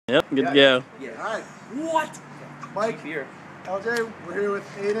Yep, good to go. Yeah. Alright. What? Mike, Here. LJ, we're here with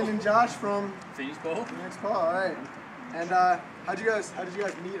Aiden and Josh from feenixpawl. feenixpawl, alright. And how did you guys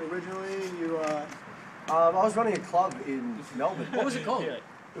meet originally? You I was running a club in Melbourne. What was it called?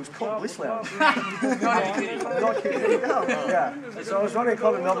 It was called Bliss Lounge. Not kidding. Not kidding. No, yeah. So I was running a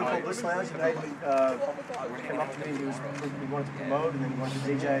club in Melbourne called Bliss Lounge, and Aiden came up to me. He wanted to promote, and then he wanted to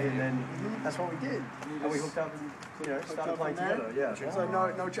DJ, and then that's what we did. And we hooked up and started playing together. Yeah. So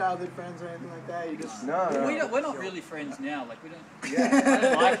no childhood friends or anything like that. You just No. We're not really friends now. Like we don't. Yeah. I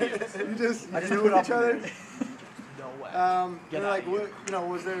don't like it. you just I just knew put with up each other. with it. Like what,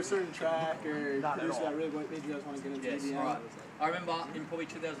 was there a certain track or producer that really made you guys want to get into Yes, EDM? right. I remember in probably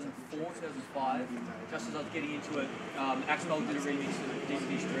 2004, 2005, just as I was getting into it, Axwell did a remix of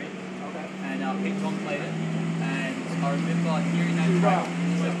DVD Stream, and Pete Tong played it, and I remember hearing that track, it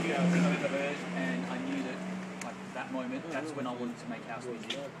was the beautiful thing I've ever heard, and I knew that, like, that moment, that's when I wanted to make house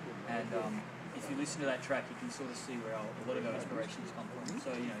music, and if you listen to that track, you can sort of see where a lot of our inspirations come from. So,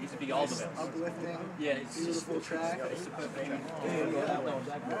 he's a big older belt. Uplifting, yeah, it's beautiful just, track. It's the perfect track.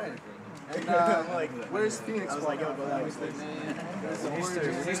 Right. And where's Phoenixpawl?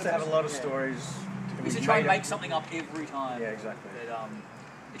 We used to have a lot of stories. We used to try and make something up every time. Yeah, exactly. That,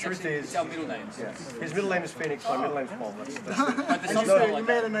 The truth is, it's our middle names. Yeah. His middle name is Phoenix, my middle name is Paul. But there's You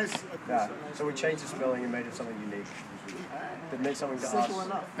made a nice. So we changed the spelling and made it something unique. That meant something to us. Simple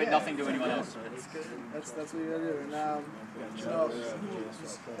enough. But nothing to anyone else. That's good. That's what you gotta do. And so,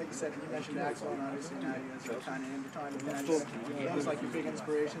 like you said, you mentioned Axwell, and obviously now you guys are kind of intertwined with that. Those like your big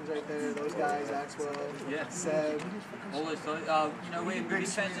inspirations right there. Those guys, Axwell, Seb, all those guys. We're big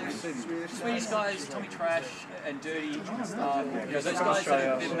fans of Swedish guys, Tommy Trash and Dirty. Those guys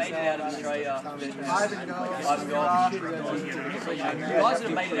that have made it out of Australia. Ivan Goff. So, guys that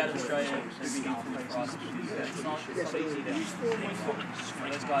have made it out of Australia have been influenced for us. It's not easy to.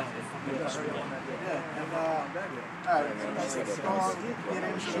 Those guys. Alright, let's go on, get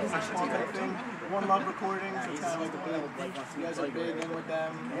into the small type thing. One Love Recordings, it's kind of like a big, you guys are big in with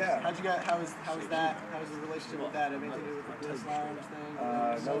them. Yeah. How was that? How was the relationship with that? Anything to do with the Bliss Lounge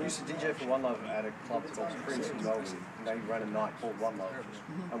thing? No, we used to DJ for One Love at a club called Prince in Melbourne. And they ran a night called One Love.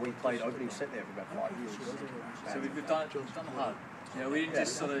 And we played opening set there for about 5 years. So we've done the hard. We didn't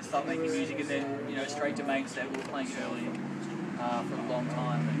just sort of start making music and then straight to main set. We were playing early for a long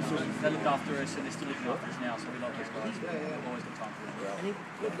time, and they looked after us, and they're still looking after us now. So we love those guys. We've always got time for them.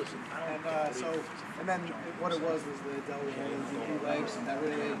 And then what it was the Adele EP legs that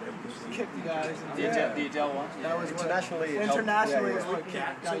really kicked you guys. The Adele one. That was internationally is what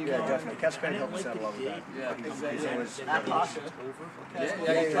got you going. Definitely. Cascade helped us out a lot with that. Yeah, at Pasha.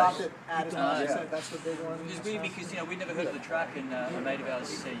 Yeah, dropped it at his Pasha. That's the big one. It's weird because we'd never heard of the track, and a mate of ours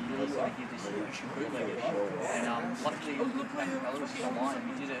said you really want to hear this, you should bootleg it. And luckily, it was just online, and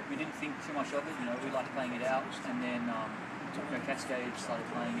we didn't think too much of it. We liked playing it out, and then Cascade started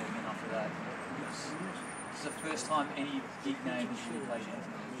playing it again after that. It's the first time any big name has really played it.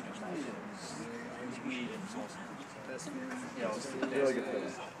 It was weird and it was awesome. Yeah, it was Really good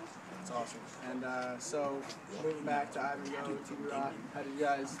feeling. That's awesome. And so, moving back to Ivan Go, TV Rock, how did you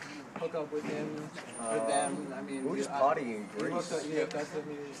guys hook up with him, with them? I mean, we were just partying in Greece.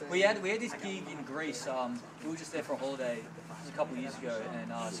 We had this gig in Greece. We were just there for a holiday a couple of years ago,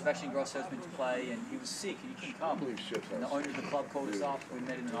 and Sebastian Grosso was meant to play, and he was sick and he couldn't come. And the owner of the club called us up. We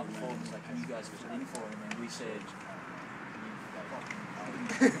met him the night before and was like, "Can you guys fit in for him?" And we said,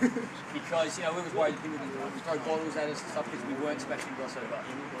 because we were worried people would throw bottles at us and stuff because we weren't Sebastian Grosso, but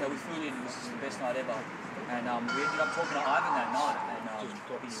we flew in. It was the best night ever, and we ended up talking to Ivan that night, and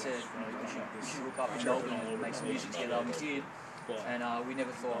he said we should hook up in Melbourne and make some music together. We did, and we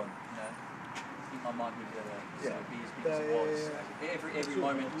never thought in my mind we'd ever be as big as it was. Every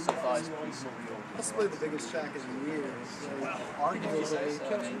moment so far is pretty surreal. Possibly the biggest track in years. Arguably,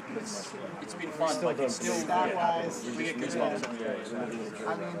 it's been fun. Like it's still stat-wise, we get goosebumps every day.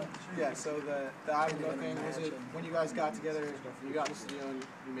 I mean, yeah. So the Ivan Go thing, was it when you guys got together? You got in the studio and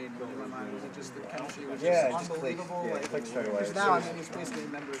you made in my mind. Was it just the chemistry was just unbelievable? Yeah, clicked straight away. Because now I mean, it's basically a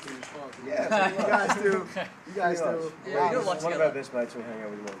member of Phoenixpawl. Yeah, you guys do. You guys do. Yeah, we do a lot One together. of our best mates, we hang out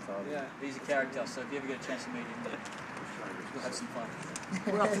with him all the time. Yeah. He's a character, so if you ever get a chance to meet him, we'll have some fun.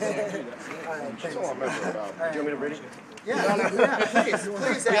 That's all I remember about. Do you want me to read it? Yeah,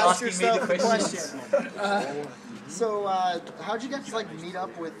 please ask yourself the the question. So, how'd you guys meet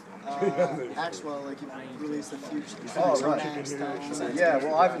up with Axwell? Like you released a few right. Yeah,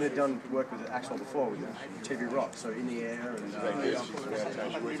 well, Ivan had done work with Axwell before with TV Rock, so In the Air and.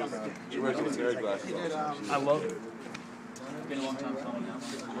 I love it. It's been a long time coming now.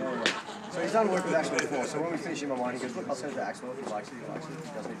 So he's done work with Axel before, so when we finish him online, he goes, look, I'll send it to Axel if he likes it, he doesn't,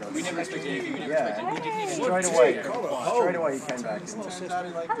 he doesn't. We never expected anything. We never Yeah, expected. We didn't even straight away he came back.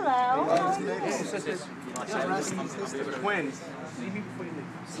 Hello. Twins.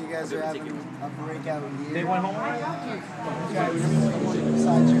 So you guys are having a breakout year. They went home?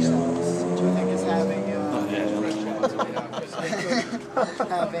 Besides yourselves, do you think is having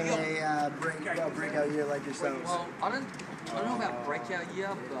having a breakout year like yourselves? Well, I don't know about breakout year,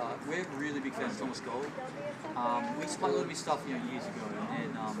 but we're really big fans of Thomas Gold. We spun a little bit of stuff, years ago,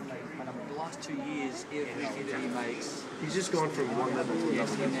 and the last 2 years, everything that he makes, He's just gone from one level to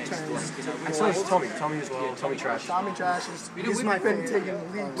next, another. next. And so is Tommy. Tommy as well. Tommy Trash. Tommy Trash is We've been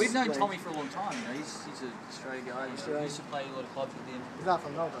taking leaps. We've known Tommy for a long time. He's an Australian guy. He used to play a lot of clubs with him. He's not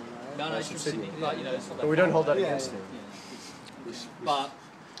from Melbourne, right? No, he's from Sydney. But, it's not that But we don't far. hold that against him. But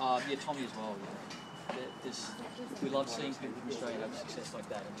Tommy as well. We love seeing people in Australia have success like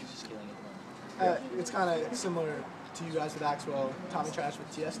that, and he's just killing it at the moment. It's kind of similar to you guys with Axwell. Tommy Trash with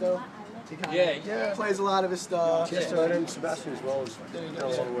Tiesto. He kind of plays a lot of his stuff. Tiesto and Sebastian as well has done a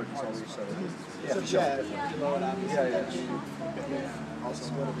lot of work with Tommy.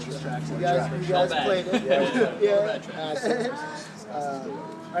 Also one of his tracks. You guys played it.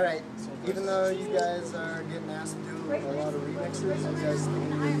 All right. Even though you guys are getting asked to do a lot of remixes, you guys think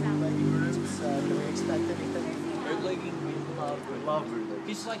you're bootlegging groups? Can we expect anything? Bootlegging, we love bootlegging.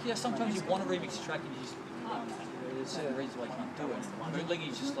 It's like, sometimes you want to remix a track and you just, there's certain reasons why you can't do it. Bootlegging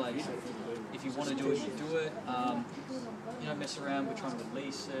is just like, if you want to do it, you do it. You don't mess around with trying to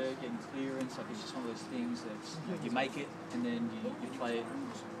release it, getting clearance. Like, it's just one of those things that you make it and then you play it.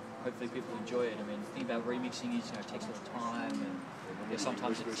 Hopefully people enjoy it. I mean, the thing about remixing is, it takes a lot of time, and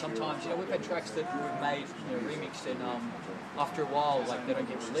sometimes we've had tracks that we've made, remixed, and after a while, like, they don't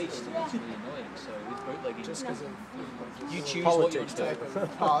get released, and it's really annoying. So with bootlegging, Just because of you choose what you want to do.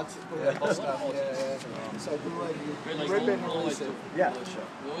 politics. So bootlegging, rip it and release it. Yeah.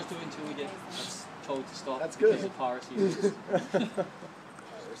 We always do it until we get told to stop. That's because good. of piracy.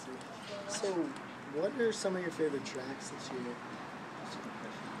 So, what are some of your favorite tracks this year?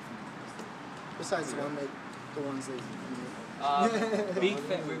 Besides the ones that you Big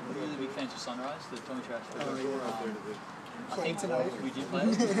fan. We're really big fans of Sunrise, the Tommy Trash. I think we did play it.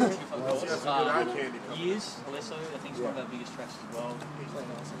 Years, Alesso, I think is one of our biggest tracks as well.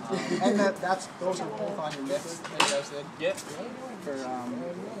 And those are both on your mix that you guys did. Yep. For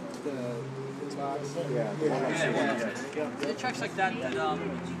the Xbox. Yeah, tracks like that you can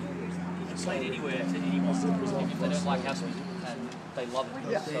play it anywhere to anyone. If they don't like house music, and they love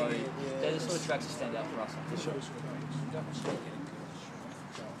it. So they're the sort of tracks that stand out for us.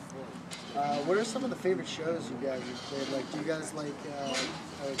 What are some of the favorite shows you guys have played? Like, do you guys like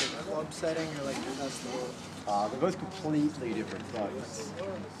a club setting or like a festival? They're both completely different vibes.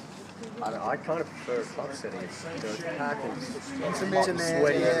 I kind of prefer a club setting. It's packed and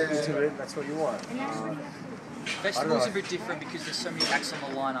sweaty, intimate. That's what you want. Festivals are a bit different because there's so many acts on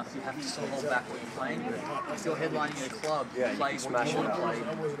the lineup. You have to sort of hold back what you're playing. But if you're headlining in a club, you play what you want to play.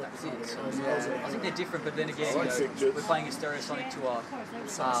 That's it. So I think they're different. But then again, we're playing a Stereosonic tour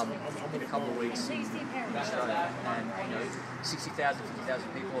in a couple of weeks in Australia, and 60,000,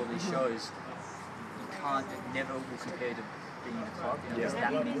 50,000 people at these shows. You can't. It never will compare to being in a club. There's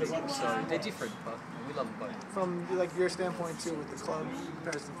that many people. So they're different, but we love them both. From like your standpoint too, with the club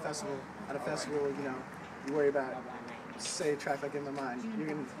compared to the festival. At a festival, you worry about, say, a track like In My Mind.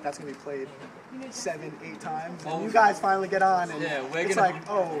 That's gonna be played 7, 8 times. And you guys finally get on, and it's like,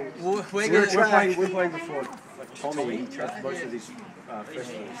 oh, we're playing before Tommy. Most of these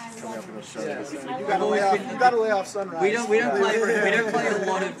festivals coming up in Australia. you gotta lay off Sunrise. We don't play a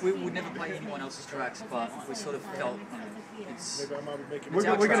lot of. We would never play anyone else's tracks, but we sort of felt. We're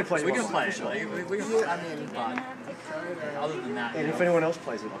going to play it. We're going to play it. But other than that, and if anyone else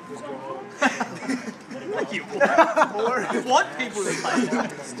plays it, you want people to play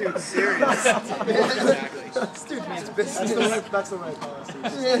it. Dude, serious. Exactly. Dude means business. That's the right policy.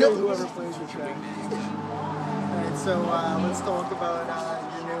 Whoever plays your track. Alright, so let's talk about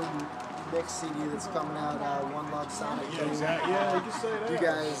your new mix CD that's coming out, One Love Sonic. Yeah, you can say that. You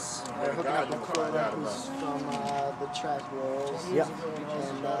guys are hooking up with Quilla, who's from the track Rolls. Yeah.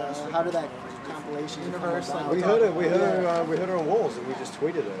 And how did that compilation. Universe, like, We heard her on walls, and we just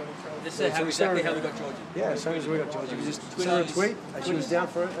tweeted her. This is exactly how we got Georgie. Yeah, as soon as we got Georgie, we just sent her a tweet, and she was down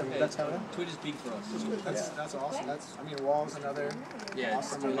for it, and that's how it happened. Twitter's big for us. That's awesome. I mean, Walls another Yeah,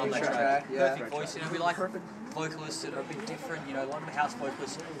 awesome I love that track. track. Yeah. Perfect voice. You know, we like vocalists that are a bit different. You know, a lot of the house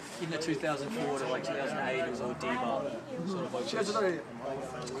vocalists in the 2004 to like 2008, it was all diva sort of She has a vocalists.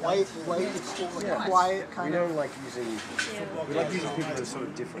 very quiet kind We of. don't like using people that are sort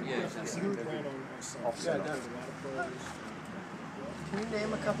of different. Yeah. Offset. Can you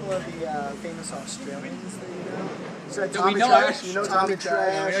name a couple of the famous Australians that you know? So we Tommy know? Trash. You know Tommy Yeah,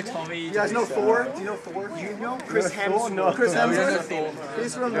 Trash. we know Tommy. You guys know Thor? Do you know Thor? You know Chris Hemsworth? No. Chris No, we don't know Hemsworth? Thor.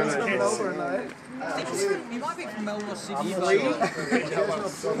 He's from Melbourne, right? I think he might be from Melbourne or Sydney, but Lee? I don't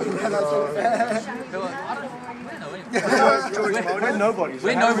know anyone. We're nobodies.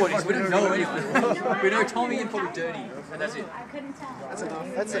 We're nobodies. We don't know anyone. We know Tommy and probably Dirty, and that's it. That's enough.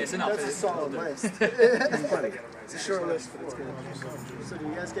 It's enough. That's a solid list. It's a short list, but it's good. So do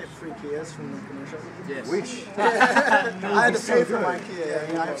you guys get free Kias from the commercial? Yes. Which? I had to pay for my Kia.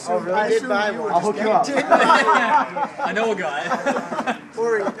 I did buy one. I'll hook you up. I know a guy.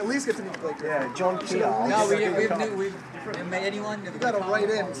 Or at least get to meet Blake Griffin. Yeah, John Kia. No, we've never met anyone. Never You gotta write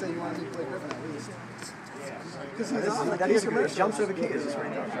in and say you want to meet Blake Griffin at least. Because he's on the That Kia is good. He commercial. jumps over Kias. That's what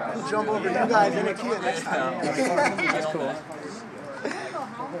he does. He'll jump over you guys in a Kia next time. That's cool.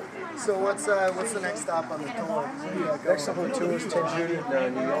 So what's the next stop on the tour? Next up on the tour is 10 June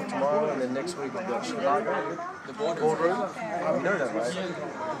in New York tomorrow, and then next week we've got Chicago. The border. Boardroom. You know that, right?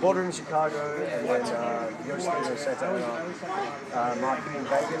 Boardroom in Chicago, and then Yost in Santa Ana, Marquee in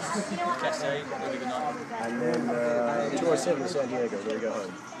Vegas, Cascade. Really good night. and then 207 in San Diego, where we go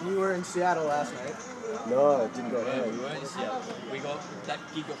home. You were in Seattle last night. No, it didn't go Yeah, we home. were in Seattle. We got that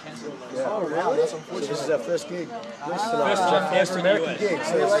gig got cancelled. Yeah. Oh, really? That's So unfortunate. this is our first gig. First First American US. gig.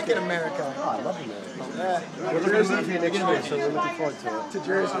 So you like it, America? Oh, I love America. Yeah. We're looking to move here next week, so we're looking forward to it. To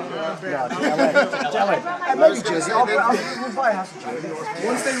Jersey. No, to LA. Maybe Jersey. We'll buy a house in Jersey.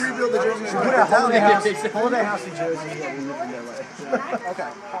 Once they rebuild the Jersey Put our holiday house in Jersey, and we live in LA. Okay.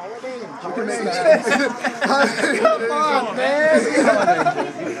 Holiday in We can Jersey. make that. Come on, man.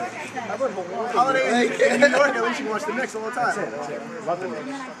 Holiday in New York, at least you can watch the Knicks all the time. That's it. Love the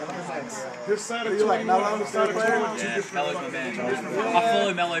Knicks. This side of you like Mello, the star player? Yeah, Mello's my man. I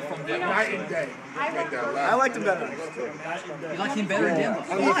follow Mello from Denver. I liked him better. You like him better in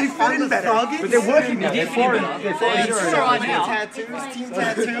Denver? He fit in better. But they're working now. He They're did feel foreign. better. They're Yeah, he's foreign. all right now. Team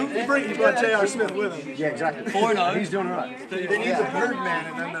tattoo. He brought J.R. Smith with him. Yeah, exactly. 4-0. He's doing all right. They need the Birdman,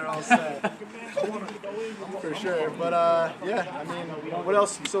 and then they're all set. For sure. But yeah, I mean, what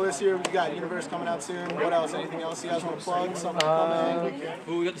else? So this year we got Universe coming out soon. What else? Anything else you guys want to plug? Something coming?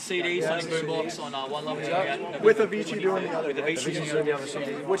 Well, we got the CD, Sonic Boombox on One Love It. With Avicii doing the other. With Avicii doing the other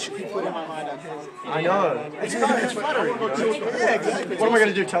CD. Which he put in my mind on his. I know. It's flattering. Yeah, exactly. What am I going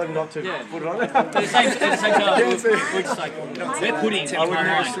to do? Tell him not to Yeah. put it on? At the same time, we're just like, we're putting it in I would our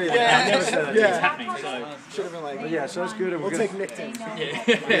never mind. say that. Yeah. I'd never say that. It's Yeah. happening, so Should have been like, Yeah, so it's good. And we'll we're take going Nick Tim. yeah.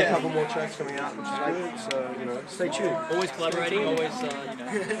 to a couple more tracks coming out, which is good. So, stay tuned. Always collaborating, always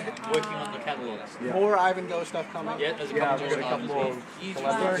working on the catalogs. More Ivan Go stuff coming. Yeah, there's a Yeah, couple we've got a couple more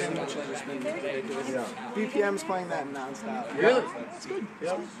Very much interesting. Yeah. BPM's playing that nonstop. Really? It's good.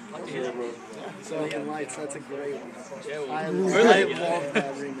 Like to hear that. So Open Lights, that's a great one. Yeah, well, I really, you know. love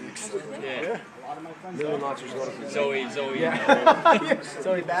that remix. Yeah. Million Lights was a lot of fun. Zoe. Zoe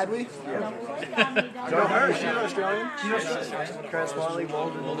Badwe? John Harris, She's Australian? Trans Smiley,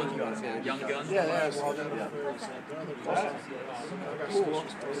 Walden. Young Gun. Yeah, Walden. Cool.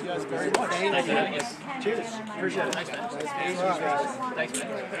 See you guys very much. Thanks for having us. Cheers. Appreciate it. Thanks, man. Thanks,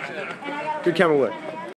 man. Good camera work.